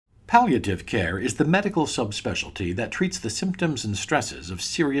Palliative care is the medical subspecialty that treats the symptoms and stresses of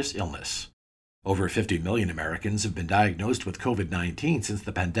serious illness. Over 50 million Americans have been diagnosed with COVID-19 since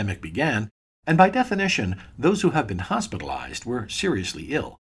the pandemic began, and by definition, those who have been hospitalized were seriously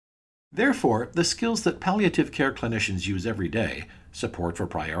ill. Therefore, the skills that palliative care clinicians use every day, support for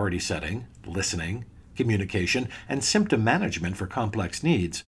priority setting, listening, communication, and symptom management for complex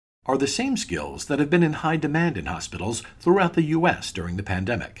needs, are the same skills that have been in high demand in hospitals throughout the U.S. during the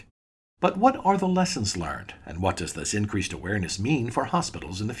pandemic. But what are the lessons learned, and what does this increased awareness mean for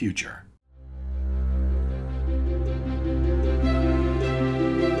hospitals in the future?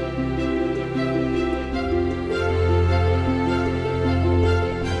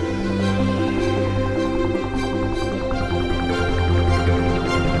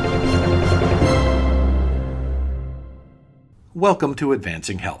 Welcome to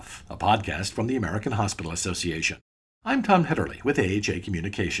Advancing Health, a podcast from the American Hospital Association. I'm Tom Hetterly with AHA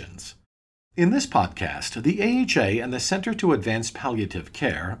Communications. In this podcast, the AHA and the Center to Advance Palliative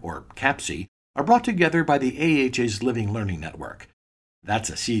Care, or CAPC, are brought together by the AHA's Living Learning Network. That's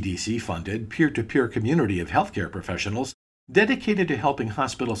a CDC-funded, peer-to-peer community of healthcare professionals dedicated to helping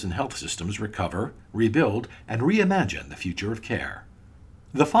hospitals and health systems recover, rebuild, and reimagine the future of care.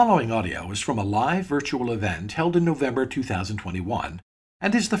 The following audio is from a live virtual event held in November 2021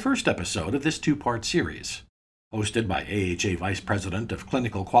 and is the first episode of this two-part series. Hosted by AHA Vice President of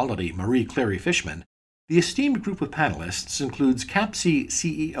Clinical Quality Marie Clary Fishman, the esteemed group of panelists includes CAPC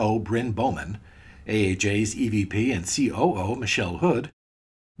CEO Bryn Bowman, AHA's EVP and COO Michelle Hood,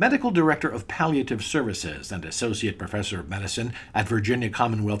 Medical Director of Palliative Services and Associate Professor of Medicine at Virginia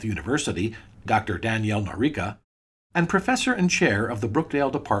Commonwealth University, Dr. Danielle Norica, and Professor and Chair of the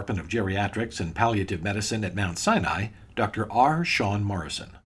Brookdale Department of Geriatrics and Palliative Medicine at Mount Sinai, Dr. R. Sean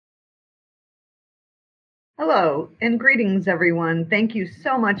Morrison. Hello, and greetings, everyone. Thank you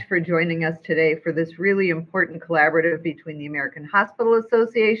so much for joining us today for this really important collaborative between the American Hospital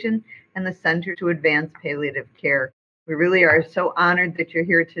Association and the Center to Advance Palliative Care. We really are so honored that you're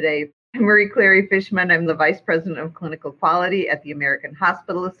here today. I'm Marie Clary Fishman. I'm the Vice President of Clinical Quality at the American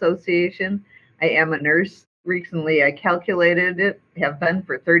Hospital Association. I am a nurse. Recently, I calculated it, have been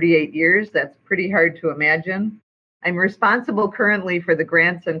for 38 years. That's pretty hard to imagine. I'm responsible currently for the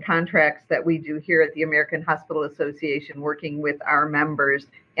grants and contracts that we do here at the American Hospital Association, working with our members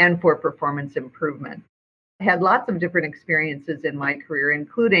and for performance improvement. I had lots of different experiences in my career,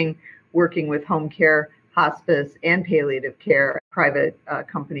 including working with home care, hospice, and palliative care, private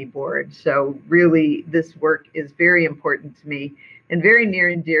company board. So really, this work is very important to me and very near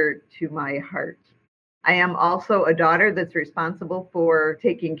and dear to my heart. I am also a daughter that's responsible for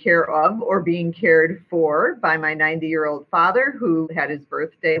taking care of or being cared for by my 90-year-old father, who had his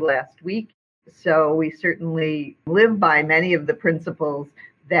birthday last week. So we certainly live by many of the principles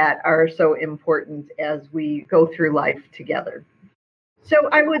that are so important as we go through life together. So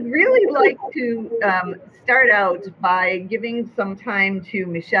I would really like to start out by giving some time to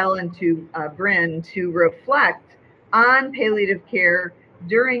Michelle and to Bryn to reflect on palliative care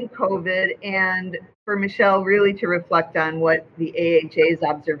during COVID, and for Michelle really to reflect on what the AHA's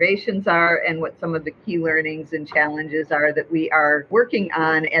observations are and what some of the key learnings and challenges are that we are working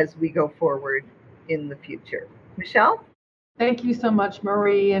on as we go forward in the future. Michelle? Thank you so much,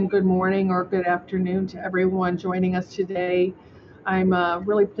 Marie, and good morning or good afternoon to everyone joining us today. I'm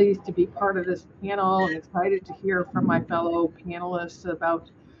really pleased to be part of this panel and excited to hear from my fellow panelists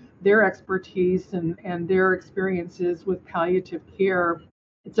about their expertise and their experiences with palliative care.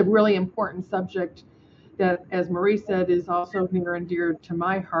 It's a really important subject that, as Marie said, is also near and dear to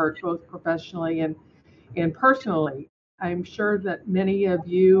my heart, both professionally and personally. I'm sure that many of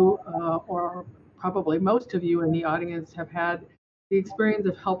you, or probably most of you in the audience, have had the experience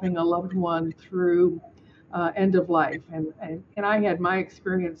of helping a loved one through end of life. And I had my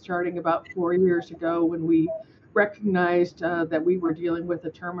experience starting about 4 years ago when we recognized that we were dealing with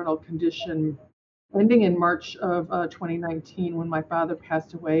a terminal condition, ending in March of 2019 when my father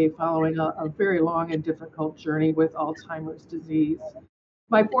passed away following a very long and difficult journey with Alzheimer's disease.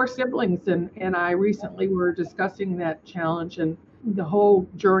 My 4 siblings and I recently were discussing that challenge and the whole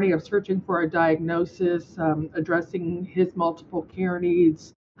journey of searching for a diagnosis, addressing his multiple care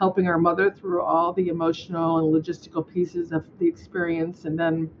needs, helping our mother through all the emotional and logistical pieces of the experience, and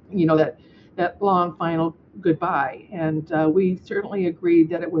then, that long final goodbye. And we certainly agreed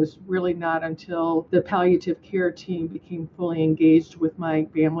that it was really not until the palliative care team became fully engaged with my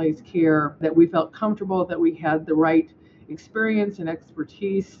family's care that we felt comfortable that we had the right experience and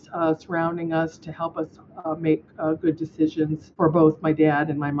expertise surrounding us to help us make good decisions for both my dad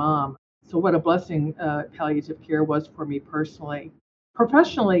and my mom. So what a blessing palliative care was for me personally.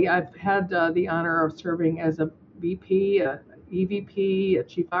 Professionally, I've had the honor of serving as a VP, a EVP, a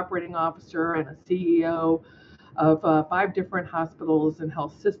Chief Operating Officer, and a CEO of 5 different hospitals and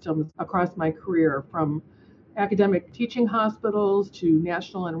health systems across my career, from academic teaching hospitals to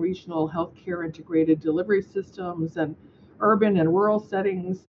national and regional healthcare integrated delivery systems and urban and rural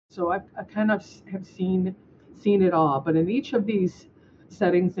settings. So I kind of have seen it all. But in each of these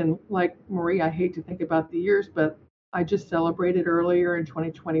settings, and like Marie, I hate to think about the years, but I just celebrated earlier in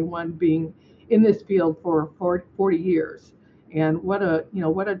 2021 being in this field for 40 years. And what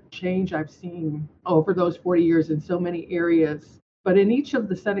a change I've seen over those 40 years in so many areas. But in each of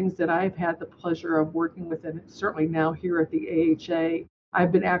the settings that I've had the pleasure of working with, and certainly now here at the AHA,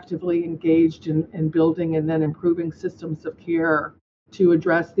 I've been actively engaged in building and then improving systems of care to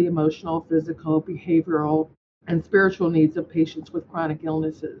address the emotional, physical, behavioral, and spiritual needs of patients with chronic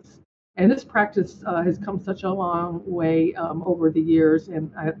illnesses. And this practice has come such a long way over the years, and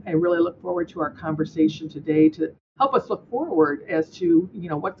I really look forward to our conversation today to help us look forward as to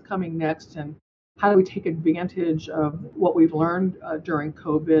what's coming next and how do we take advantage of what we've learned during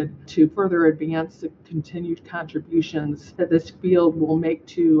COVID to further advance the continued contributions that this field will make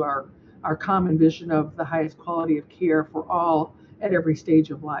to our common vision of the highest quality of care for all at every stage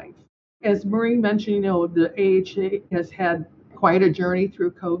of life. As Marie mentioned, the AHA has had quite a journey through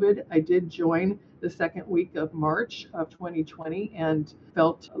COVID. I did join the second week of March of 2020 and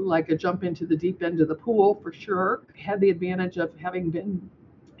felt like a jump into the deep end of the pool for sure. Had the advantage of having been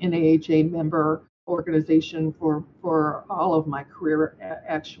an AHA member organization for all of my career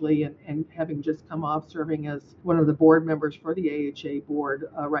actually, and having just come off serving as one of the board members for the AHA board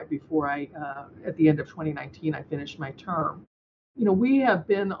right before at the end of 2019, I finished my term. We have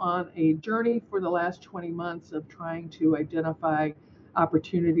been on a journey for the last 20 months of trying to identify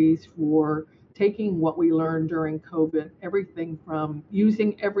opportunities for taking what we learned during COVID, everything from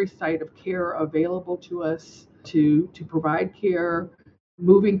using every site of care available to us to provide care,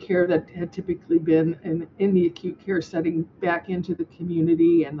 moving care that had typically been in the acute care setting back into the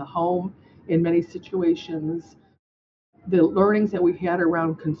community and the home in many situations. The learnings that we had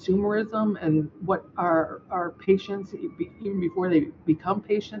around consumerism and what our patients, even before they become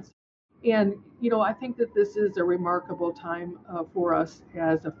patients. And, I think that this is a remarkable time for us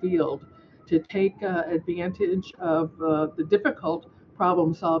as a field to take advantage of the difficult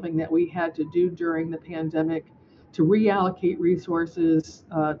problem solving that we had to do during the pandemic, to reallocate resources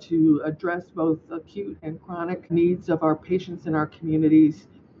to address both acute and chronic needs of our patients in our communities,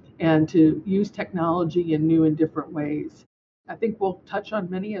 and to use technology in new and different ways. I think we'll touch on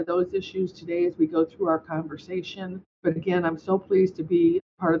many of those issues today as we go through our conversation. But again, I'm so pleased to be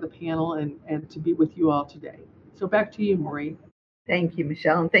part of the panel and to be with you all today. So back to you, Marie. Thank you,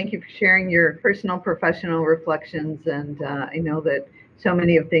 Michelle, and thank you for sharing your personal, professional reflections. And I know that so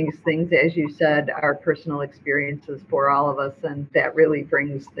many of things, as you said, are personal experiences for all of us, and that really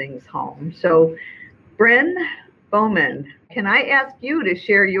brings things home. So, Bryn Bowman, can I ask you to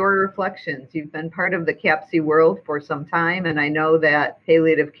share your reflections? You've been part of the CAPC world for some time, and I know that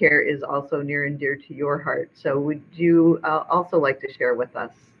palliative care is also near and dear to your heart. So would you also like to share with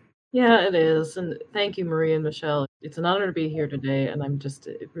us? Yeah, it is. And thank you, Marie and Michelle. It's an honor to be here today, and I'm just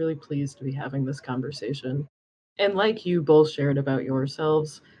really pleased to be having this conversation. And like you both shared about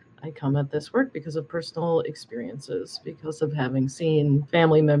yourselves, I come at this work because of personal experiences, because of having seen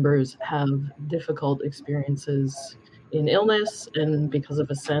family members have difficult experiences in illness, and because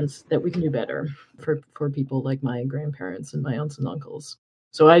of a sense that we can do better for people like my grandparents and my aunts and uncles.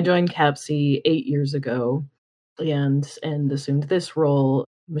 So I joined CAPC 8 years ago and assumed this role,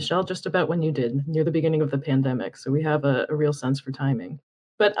 Michelle, just about when you did, near the beginning of the pandemic. So we have a real sense for timing.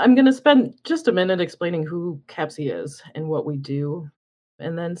 But I'm going to spend just a minute explaining who CAPC is and what we do,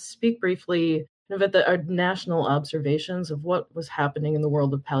 and then speak briefly about our national observations of what was happening in the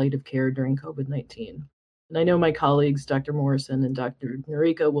world of palliative care during COVID-19. And I know my colleagues, Dr. Morrison and Dr.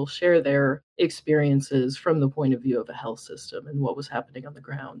 Norika, will share their experiences from the point of view of a health system and what was happening on the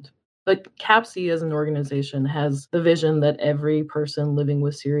ground. But CAPC as an organization has the vision that every person living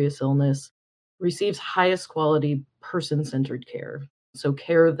with serious illness receives highest quality person-centered care. So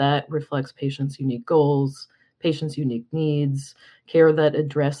care that reflects patients' unique goals, patients' unique needs, care that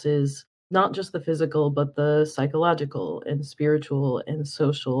addresses not just the physical, but the psychological and spiritual and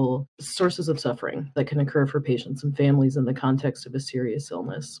social sources of suffering that can occur for patients and families in the context of a serious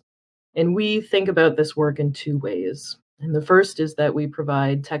illness. And we think about this work in two ways. And the first is that we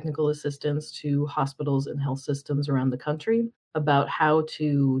provide technical assistance to hospitals and health systems around the country about how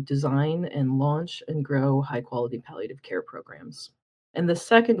to design and launch and grow high-quality palliative care programs. And the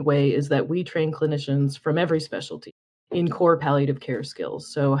second way is that we train clinicians from every specialty in core palliative care skills.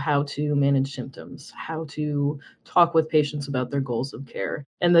 So how to manage symptoms, how to talk with patients about their goals of care.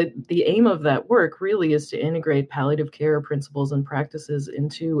 And the aim of that work really is to integrate palliative care principles and practices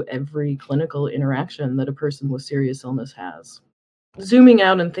into every clinical interaction that a person with serious illness has. Zooming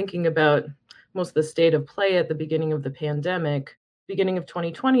out and thinking about most of the state of play at the beginning of the pandemic, beginning of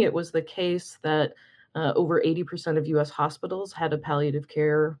 2020, it was the case that over 80% of US hospitals had a palliative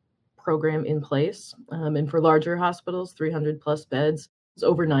care program in place. And for larger hospitals, 300 plus beds,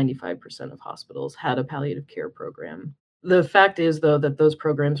 over 95% of hospitals had a palliative care program. The fact is, though, that those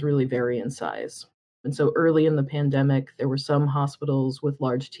programs really vary in size. And so early in the pandemic, there were some hospitals with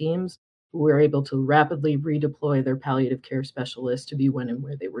large teams who were able to rapidly redeploy their palliative care specialists to be when and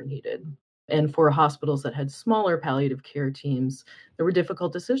where they were needed. And for hospitals that had smaller palliative care teams, there were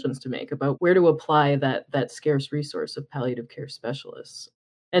difficult decisions to make about where to apply that scarce resource of palliative care specialists.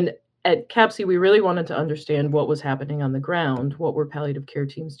 And at CAPCE, we really wanted to understand what was happening on the ground, what were palliative care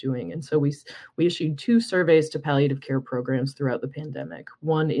teams doing. And so we issued 2 surveys to palliative care programs throughout the pandemic,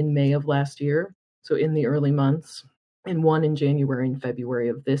 one in May of last year, so in the early months, and one in January and February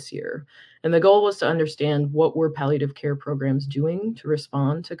of this year. And the goal was to understand what were palliative care programs doing to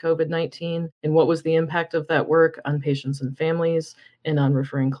respond to COVID-19, and what was the impact of that work on patients and families and on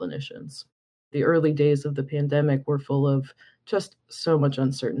referring clinicians. The early days of the pandemic were full of just so much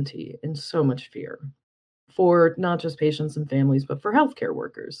uncertainty and so much fear for not just patients and families, but for healthcare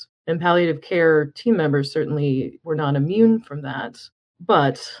workers. And palliative care team members certainly were not immune from that,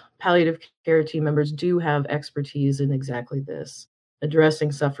 but palliative care team members do have expertise in exactly this,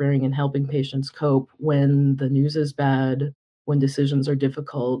 addressing suffering and helping patients cope when the news is bad, when decisions are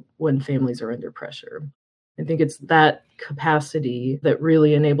difficult, when families are under pressure. I think it's that capacity that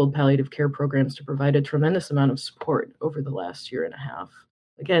really enabled palliative care programs to provide a tremendous amount of support over the last year and a half.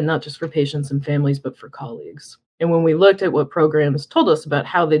 Again, not just for patients and families, but for colleagues. And when we looked at what programs told us about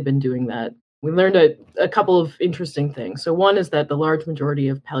how they'd been doing that, we learned a couple of interesting things. So one is that the large majority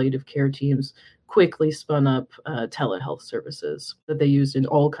of palliative care teams quickly spun up telehealth services that they used in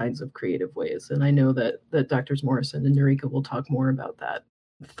all kinds of creative ways. And I know that Drs. Morrison and Norika will talk more about that.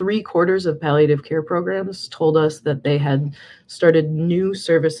 3/4 of palliative care programs told us that they had started new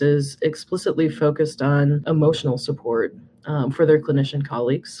services explicitly focused on emotional support for their clinician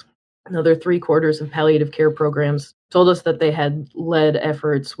colleagues. Another 3/4 of palliative care programs told us that they had led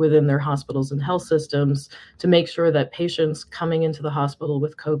efforts within their hospitals and health systems to make sure that patients coming into the hospital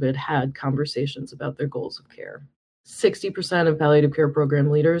with COVID had conversations about their goals of care. 60% of palliative care program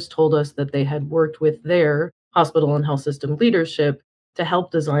leaders told us that they had worked with their hospital and health system leadership to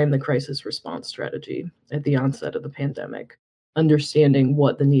help design the crisis response strategy at the onset of the pandemic, understanding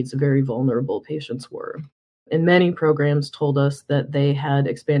what the needs of very vulnerable patients were. And many programs told us that they had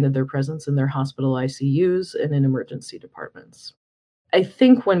expanded their presence in their hospital ICUs and in emergency departments. I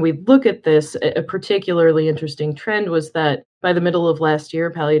think when we look at this, a particularly interesting trend was that by the middle of last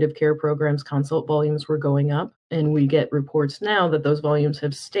year, palliative care programs consult volumes were going up, and we get reports now that those volumes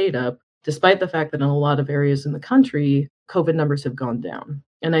have stayed up, despite the fact that in a lot of areas in the country, COVID numbers have gone down.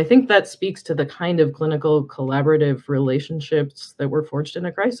 And I think that speaks to the kind of clinical collaborative relationships that were forged in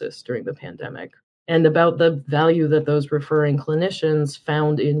a crisis during the pandemic, and about the value that those referring clinicians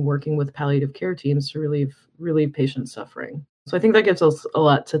found in working with palliative care teams to relieve patient suffering. So I think that gives us a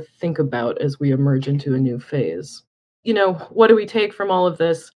lot to think about as we emerge into a new phase. What do we take from all of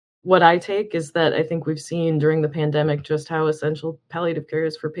this? What I take is that I think we've seen during the pandemic just how essential palliative care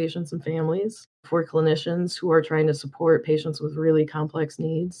is for patients and families, for clinicians who are trying to support patients with really complex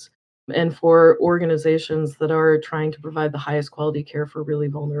needs, and for organizations that are trying to provide the highest quality care for really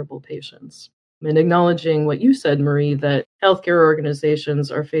vulnerable patients. And acknowledging what you said, Marie, that healthcare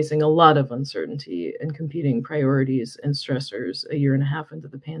organizations are facing a lot of uncertainty and competing priorities and stressors a year and a half into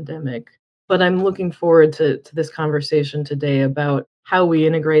the pandemic. But I'm looking forward to this conversation today about how we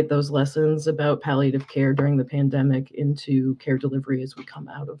integrate those lessons about palliative care during the pandemic into care delivery as we come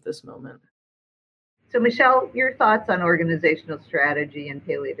out of this moment. So, Michelle, your thoughts on organizational strategy and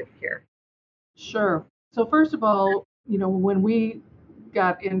palliative care? Sure. So first of all, when we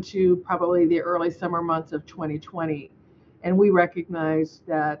got into probably the early summer months of 2020, and we recognized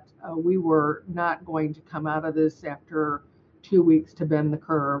that we were not going to come out of this after 2 weeks to bend the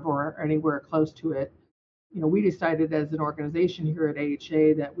curve or anywhere close to it. We decided as an organization here at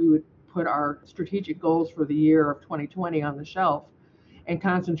AHA that we would put our strategic goals for the year of 2020 on the shelf and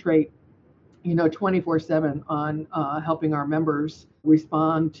concentrate 24/7 on helping our members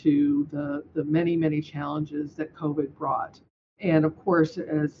respond to the many, many challenges that COVID brought. And of course,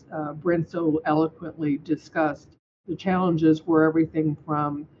 as Bryn so eloquently discussed, the challenges were everything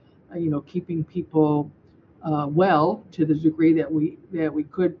from, keeping people well to the degree that we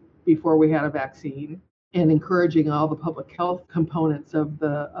could before we had a vaccine, and encouraging all the public health components of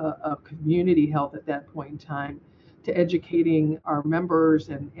the community health at that point in time, to educating our members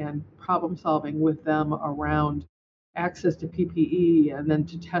and problem solving with them around access to PPE and then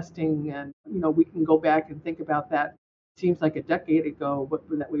to testing. And we can go back and think about that. Seems like a decade ago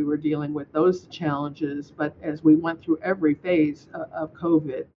that we were dealing with those challenges, but as we went through every phase of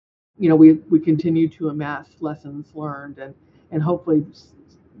COVID, we continue to amass lessons learned, and hopefully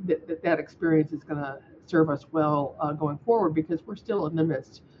that experience is going to serve us well going forward, because we're still in the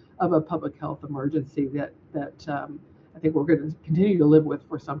midst of a public health emergency that I think we're going to continue to live with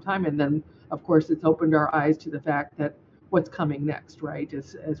for some time. And then, of course, it's opened our eyes to the fact that what's coming next, right,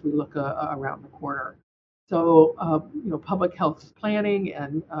 as we look around the corner. So, public health planning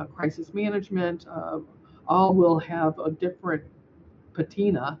and crisis management all will have a different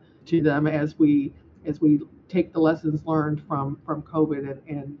patina to them as we take the lessons learned from COVID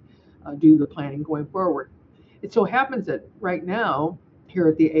and do the planning going forward. It so happens that right now here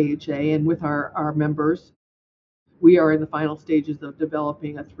at the AHA and with our members, we are in the final stages of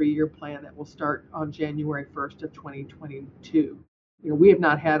developing a 3-year plan that will start on January 1st of 2022. We have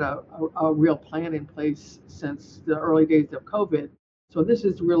not had a real plan in place since the early days of COVID. So this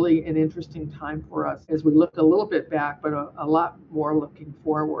is really an interesting time for us as we look a little bit back, but a lot more looking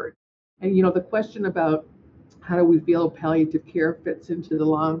forward. And the question about how do we feel palliative care fits into the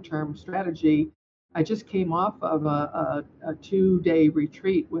long-term strategy, I just came off of a 2-day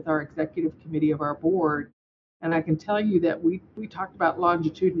retreat with our executive committee of our board. And I can tell you that we talked about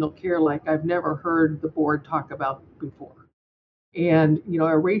longitudinal care like I've never heard the board talk about before. And,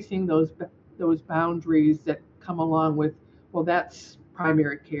 erasing those boundaries that come along with, well, that's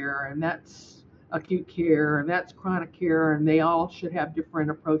primary care and that's acute care and that's chronic care, and they all should have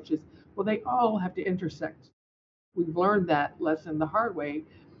different approaches. Well, they all have to intersect. We've learned that lesson the hard way.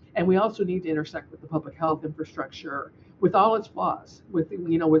 And we also need to intersect with the public health infrastructure with all its flaws, with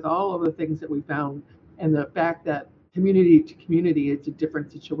all of the things that we found, and the fact that community to community, it's a different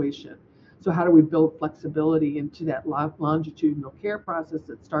situation. So how do we build flexibility into that longitudinal care process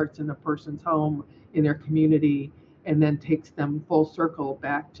that starts in a person's home, in their community, and then takes them full circle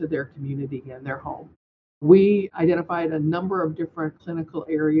back to their community and their home? We identified a number of different clinical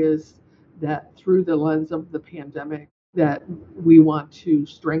areas that, through the lens of the pandemic, that we want to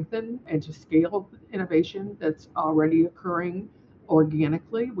strengthen and to scale innovation that's already occurring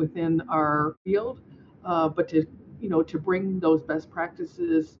organically within our field, but to bring those best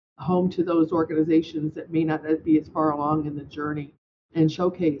practices home to those organizations that may not be as far along in the journey, and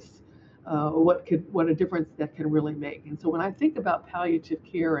showcase what a difference that can really make. And so when I think about palliative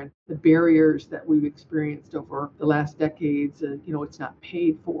care and the barriers that we've experienced over the last decades, it's not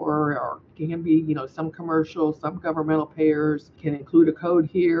paid for, or can be, some commercial, some governmental payers can include a code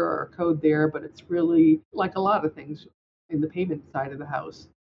here or a code there, but it's really like a lot of things in the payment side of the house.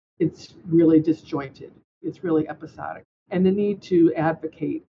 It's really disjointed. It's really episodic. And the need to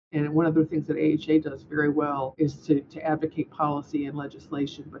advocate. And one of the things that AHA does very well is to advocate policy and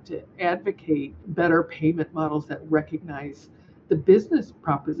legislation, but to advocate better payment models that recognize the business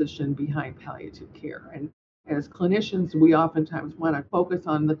proposition behind palliative care. And as clinicians, we oftentimes want to focus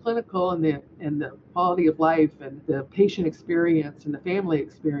on the clinical and the quality of life and the patient experience and the family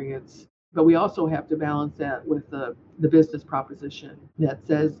experience. But we also have to balance that with the business proposition that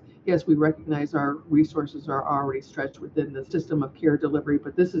says, yes, we recognize our resources are already stretched within the system of care delivery,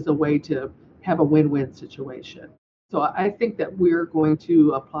 but this is a way to have a win-win situation. So I think that we're going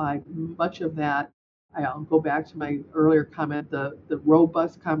to apply much of that. I'll go back to my earlier comment, the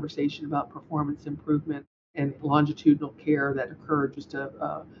robust conversation about performance improvement and longitudinal care that occurred just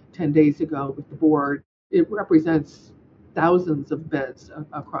 10 days ago with the board. It represents thousands of beds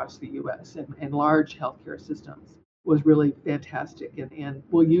across the U.S. and large healthcare systems. Was really fantastic, and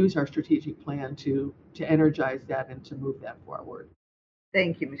we'll use our strategic plan to energize that and to move that forward.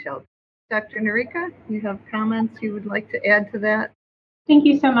 Thank you, Michelle. Dr. Norika, you have comments you would like to add to that? Thank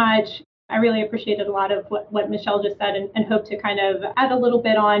you so much. I really appreciated a lot of what Michelle just said, and hope to kind of add a little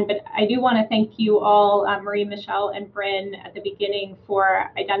bit on, but I do want to thank you all, Marie, Michelle, and Bryn at the beginning,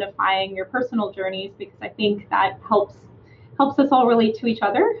 for identifying your personal journeys, because I think that helps us all relate to each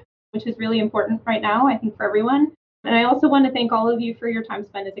other, which is really important right now, I think, for everyone. And I also want to thank all of you for your time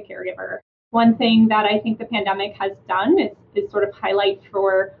spent as a caregiver. One thing that I think the pandemic has done is sort of highlight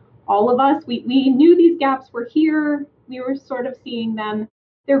for all of us. We knew these gaps were here. We were sort of seeing them.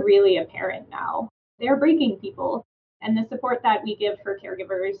 They're really apparent now. They're breaking people. And the support that we give for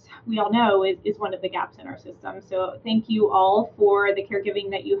caregivers, we all know, is one of the gaps in our system. So thank you all for the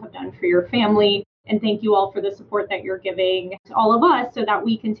caregiving that you have done for your family, And thank you all for the support that you're giving to all of us so that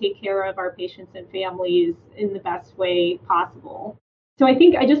we can take care of our patients and families in the best way possible. So I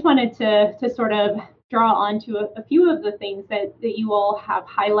think I just wanted to sort of draw on to a few of the things that you all have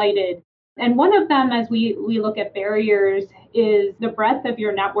highlighted. And one of them, as we look at barriers, is the breadth of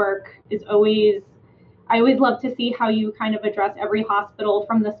your network is always, I always love to see how you kind of address every hospital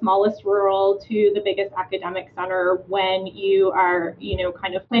from the smallest rural to the biggest academic center when you are,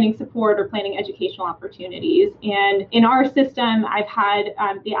 kind of planning support or planning educational opportunities. And in our system, I've had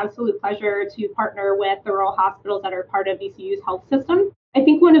the absolute pleasure to partner with the rural hospitals that are part of VCU's health system. I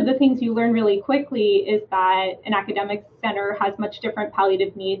think one of the things you learn really quickly is that an academic center has much different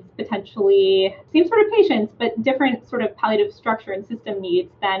palliative needs, potentially same sort of patients, but different sort of palliative structure and system needs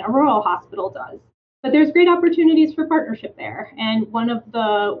than a rural hospital does. But there's great opportunities for partnership there. And one of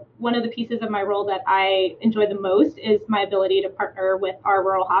the pieces of my role that I enjoy the most is my ability to partner with our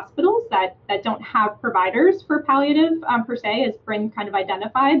rural hospitals that don't have providers for palliative per se, as Bryn kind of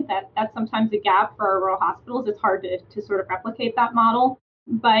identified, that's sometimes a gap for our rural hospitals. It's hard to sort of replicate that model.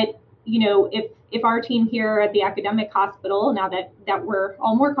 But if our team here at the academic hospital, now that we're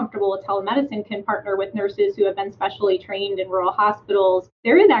all more comfortable with telemedicine, can partner with nurses who have been specially trained in rural hospitals,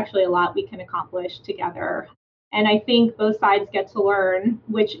 there is actually a lot we can accomplish together. And I think both sides get to learn,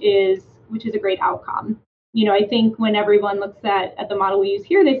 which is a great outcome. I think when everyone looks at the model we use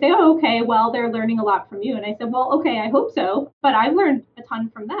here, they say, oh, okay, well, they're learning a lot from you. And I said, well, okay, I hope so, but I've learned a ton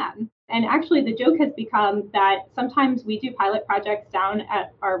from them. And actually, the joke has become that sometimes we do pilot projects down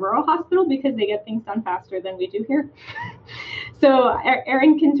at our rural hospital because they get things done faster than we do here. So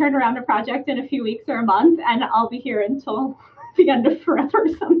Erin can turn around a project in a few weeks or a month, and I'll be here until the end of forever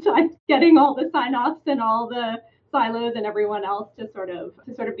sometimes, getting all the sign-offs and all the silos and everyone else to sort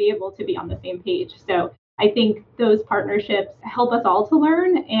of be able to be on the same page. So I think those partnerships help us all to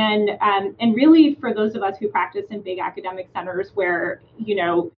learn, and really for those of us who practice in big academic centers where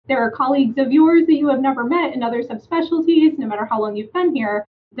there are colleagues of yours that you have never met in other subspecialties, no matter how long you've been here,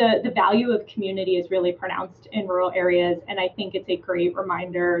 the value of community is really pronounced in rural areas, and I think it's a great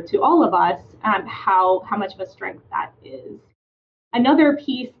reminder to all of us how much of a strength that is. Another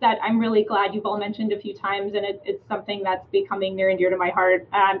piece that I'm really glad you've all mentioned a few times, and it's something that's becoming near and dear to my heart,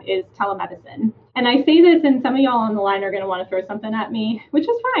 is telemedicine. And I say this, and some of y'all on the line are going to want to throw something at me, which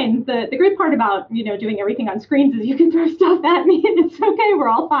is fine. The great part about doing everything on screens is you can throw stuff at me, and it's okay. We're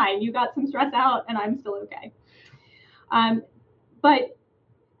all fine. You got some stress out, and I'm still okay. But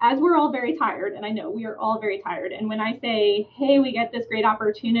as we're all very tired, and I know we are all very tired, and when I say, hey, we get this great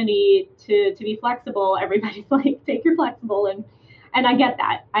opportunity to be flexible, everybody's like, take your flexible, and I get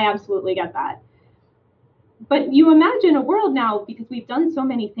that. I absolutely get that. But you imagine a world now, because we've done so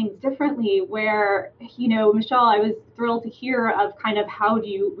many things differently, where, Michelle, I was thrilled to hear of kind of how do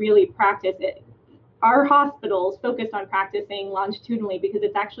you really practice it. Our hospitals focused on practicing longitudinally because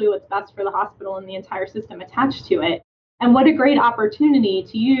it's actually what's best for the hospital and the entire system attached to it. And what a great opportunity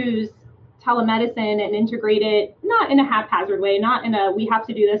to use telemedicine and integrate it, not in a haphazard way, not in a we have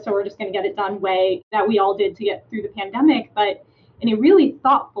to do this so we're just going to get it done way that we all did to get through the pandemic, but in a really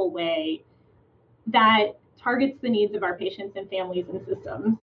thoughtful way that targets the needs of our patients and families and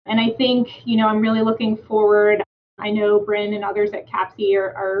systems. And I think, I'm really looking forward. I know Bryn and others at CAPC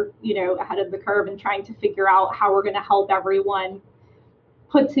are ahead of the curve and trying to figure out how we're going to help everyone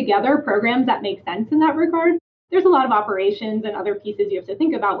put together programs that make sense in that regard. There's a lot of operations and other pieces you have to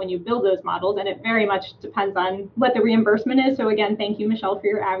think about when you build those models, and it very much depends on what the reimbursement is. So again, thank you, Michelle, for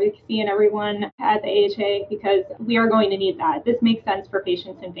your advocacy and everyone at the AHA, because we are going to need that. This makes sense for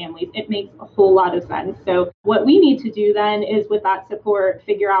patients and families. It makes a whole lot of sense. So what we need to do then is, with that support,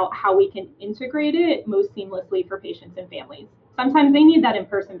 figure out how we can integrate it most seamlessly for patients and families. Sometimes they need that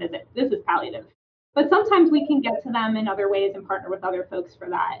in-person visit. This is palliative. But sometimes we can get to them in other ways and partner with other folks for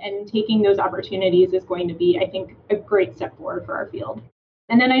that. And taking those opportunities is going to be, I think, a great step forward for our field.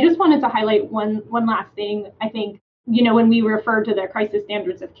 And then I just wanted to highlight one last thing. I think, when we refer to the crisis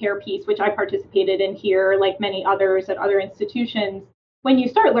standards of care piece, which I participated in here, like many others at other institutions, when you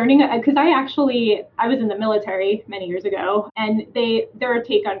start learning, because I was in the military many years ago, and their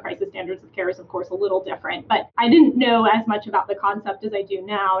take on crisis standards of care is, of course, a little different. But I didn't know as much about the concept as I do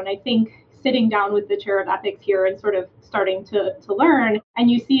now. And I think sitting down with the chair of ethics here and sort of starting to learn,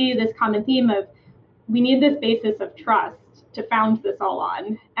 and you see this common theme of, we need this basis of trust to found this all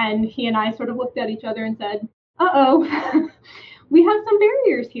on. And he and I sort of looked at each other and said, uh-oh, we have some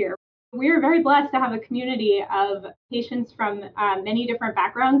barriers here. We are very blessed to have a community of patients from many different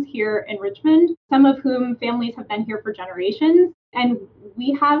backgrounds here in Richmond, some of whom families have been here for generations. And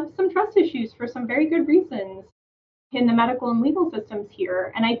we have some trust issues for some very good reasons. in the medical and legal systems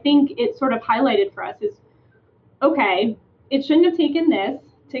here. And I think it sort of highlighted for us is, okay, it shouldn't have taken this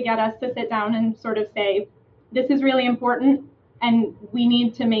to get us to sit down and sort of say, this is really important and we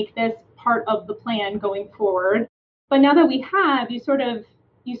need to make this part of the plan going forward. But now that we have, you sort of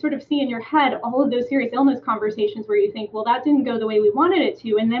see in your head all of those serious illness conversations where you think, well, that didn't go the way we wanted it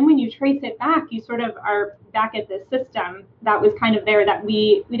to. And then when you trace it back, you sort of are back at this system that was kind of there that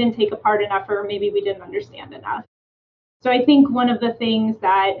we didn't take apart enough, or maybe we didn't understand enough. So I think one of the things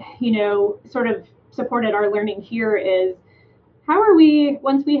that, sort of supported our learning here is, how are we,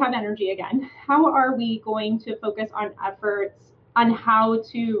 once we have energy again, how are we going to focus on efforts on how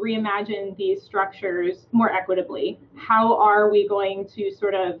to reimagine these structures more equitably? How are we going to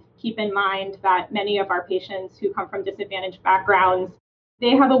sort of keep in mind that many of our patients who come from disadvantaged backgrounds,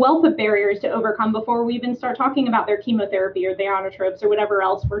 they have a wealth of barriers to overcome before we even start talking about their chemotherapy or their inotropes or whatever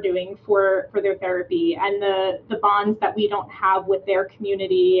else we're doing for their therapy, and the bonds that we don't have with their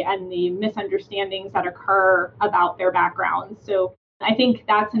community and the misunderstandings that occur about their backgrounds. So I think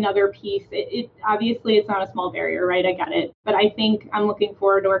that's another piece. It obviously, it's not a small barrier, right? I get it. But I think I'm looking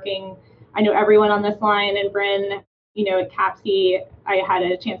forward to working. I know everyone on this line, and Bryn, at CAPC, I had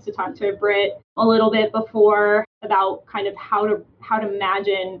a chance to talk to Britt a little bit before about kind of how to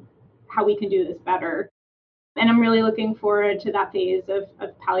imagine how we can do this better. And I'm really looking forward to that phase of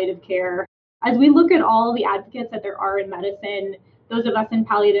palliative care. As we look at all the advocates that there are in medicine, those of us in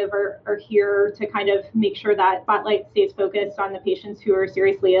palliative are here to kind of make sure that spotlight stays focused on the patients who are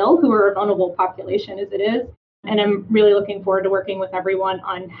seriously ill, who are a vulnerable population as it is. And I'm really looking forward to working with everyone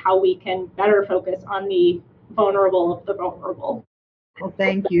on how we can better focus on the vulnerable of the vulnerable. Well,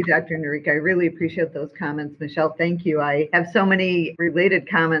 thank you, Dr. Noreika. I really appreciate those comments. Michelle, thank you. I have so many related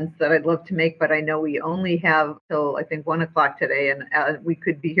comments that I'd love to make, but I know we only have till, I think, 1 o'clock today, and we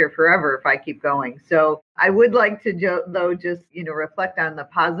could be here forever if I keep going. So I would like to, just reflect on the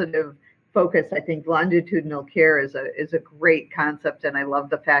positive focus. I think longitudinal care is a great concept, and I love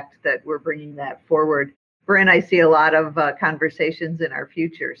the fact that we're bringing that forward. Bryn, I see a lot of conversations in our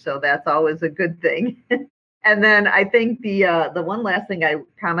future, so that's always a good thing. And then I think the one last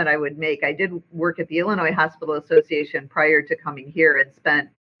comment I would make, I did work at the Illinois Hospital Association prior to coming here and spent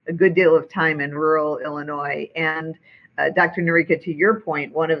a good deal of time in rural Illinois. And Dr. Noreika, to your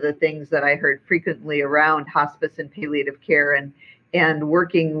point, one of the things that I heard frequently around hospice and palliative care and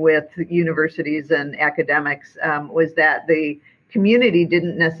working with universities and academics was that the community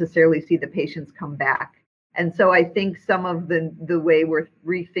didn't necessarily see the patients come back. And so I think some of the way we're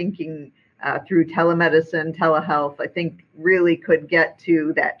rethinking through telemedicine, telehealth, I think really could get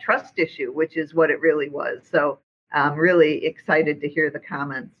to that trust issue, which is what it really was. So I'm really excited to hear the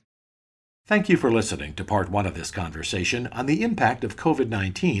comments. Thank you for listening to part 1 of this conversation on the impact of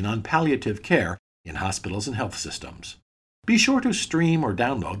COVID-19 on palliative care in hospitals and health systems. Be sure to stream or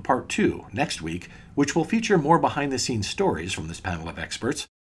download part 2 next week, which will feature more behind-the-scenes stories from this panel of experts,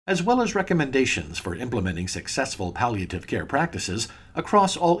 as well as recommendations for implementing successful palliative care practices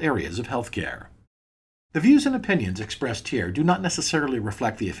across all areas of healthcare. The views and opinions expressed here do not necessarily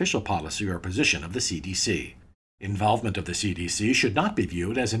reflect the official policy or position of the CDC. Involvement of the CDC should not be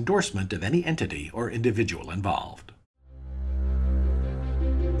viewed as endorsement of any entity or individual involved.